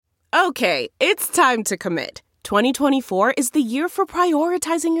Okay, it's time to commit. 2024 is the year for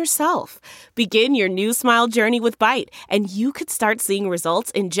prioritizing yourself. Begin your new smile journey with Byte, and you could start seeing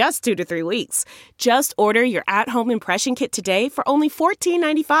results in just 2 to 3 weeks. Just order your at-home impression kit today for only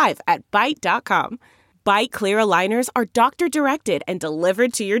 $14.95 at Byte.com. Byte Clear aligners are doctor-directed and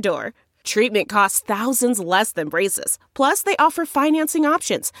delivered to your door. Treatment costs thousands less than braces. Plus, they offer financing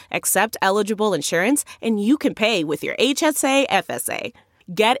options, accept eligible insurance, and you can pay with your HSA FSA.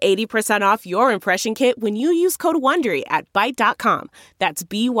 Get 80% off your impression kit when you use code WONDERY at Byte.com. That's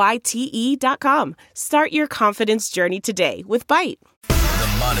BYTE.com. Start your confidence journey today with Byte.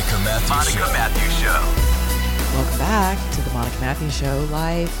 The Monica Matthews Show. Welcome back to the Monica Matthews Show.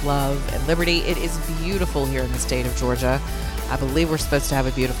 Life, love, and liberty. It is beautiful here in the state of Georgia. I believe we're supposed to have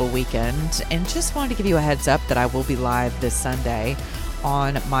a beautiful weekend. And just wanted to give you a heads up that I will be live this Sunday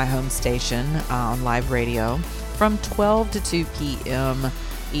on my home station on live radio from 12 to 2 p.m.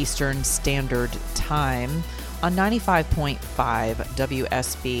 Eastern Standard Time on 95.5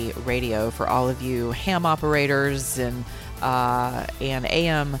 WSB radio for all of you ham operators and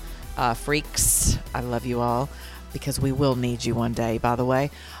AM freaks. I love you all because we will need you one day, by the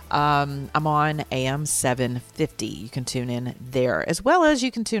way. I'm on AM 750. You can tune in there, as well as you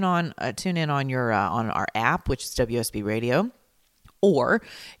can tune in on your on our app, which is WSB Radio. Or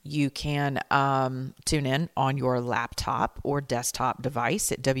you can tune in on your laptop or desktop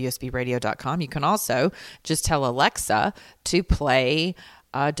device at WSBradio.com. You can also just tell Alexa to play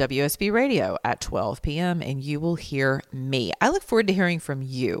WSB Radio at 12 p.m. and you will hear me. I look forward to hearing from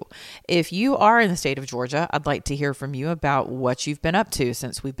you. If you are in the state of Georgia, I'd like to hear from you about what you've been up to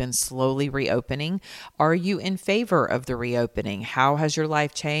since we've been slowly reopening. Are you in favor of the reopening? How has your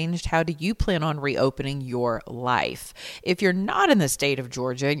life changed? How do you plan on reopening your life? If you're not in the state of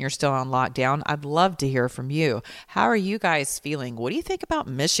Georgia and you're still on lockdown, I'd love to hear from you. How are you guys feeling? What do you think about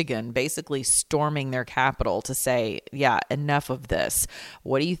Michigan basically storming their capital to say, yeah, enough of this?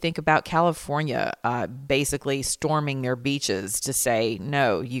 What do you think about California basically storming their beaches to say,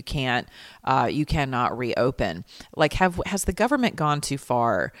 no, you can't, you cannot reopen? Like, has the government gone too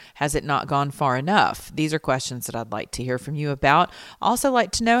far? Has it not gone far enough? These are questions that I'd like to hear from you about. Also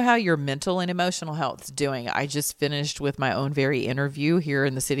like to know how your mental and emotional health is doing. I just finished with my own very interview here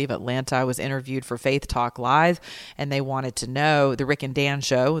in the city of Atlanta. I was interviewed for Faith Talk Live, and they wanted to know, the Rick and Dan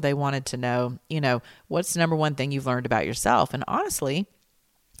show, they wanted to know, what's the number one thing you've learned about yourself? And honestly,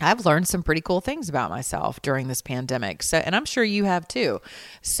 I've learned some pretty cool things about myself during this pandemic. So, and I'm sure you have too.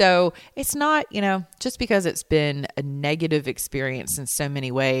 So it's not, just because it's been a negative experience in so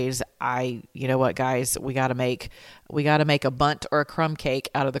many ways, you know what, guys, we got to make a bunt or a crumb cake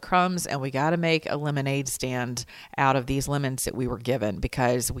out of the crumbs, and we got to make a lemonade stand out of these lemons that we were given,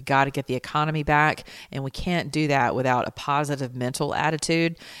 because we got to get the economy back, and we can't do that without a positive mental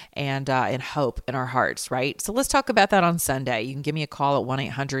attitude and hope in our hearts, right? So let's talk about that on Sunday. You can give me a call at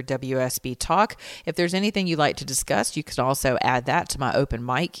 1-800-WSB-TALK. If there's anything you'd like to discuss, you can also add that to my open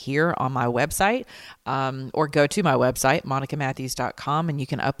mic here on my website, or go to my website, monicamatthews.com, and you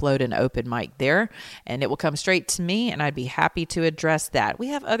can upload an open mic there, and it will come straight to me, and I'd be happy to address that. We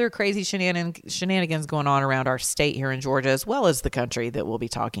have other crazy shenanigans going on around our state here in Georgia, as well as the country, that we'll be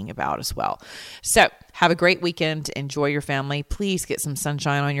talking about as well. So have a great weekend. Enjoy your family. Please get some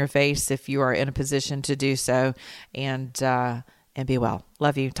sunshine on your face if you are in a position to do so, and be well.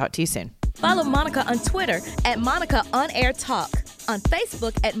 Love you. Talk to you soon. Follow Monica on Twitter at Monica On Air Talk, on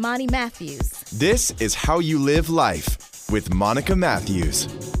Facebook at Monty Matthews. This is How You Live Life with Monica Matthews.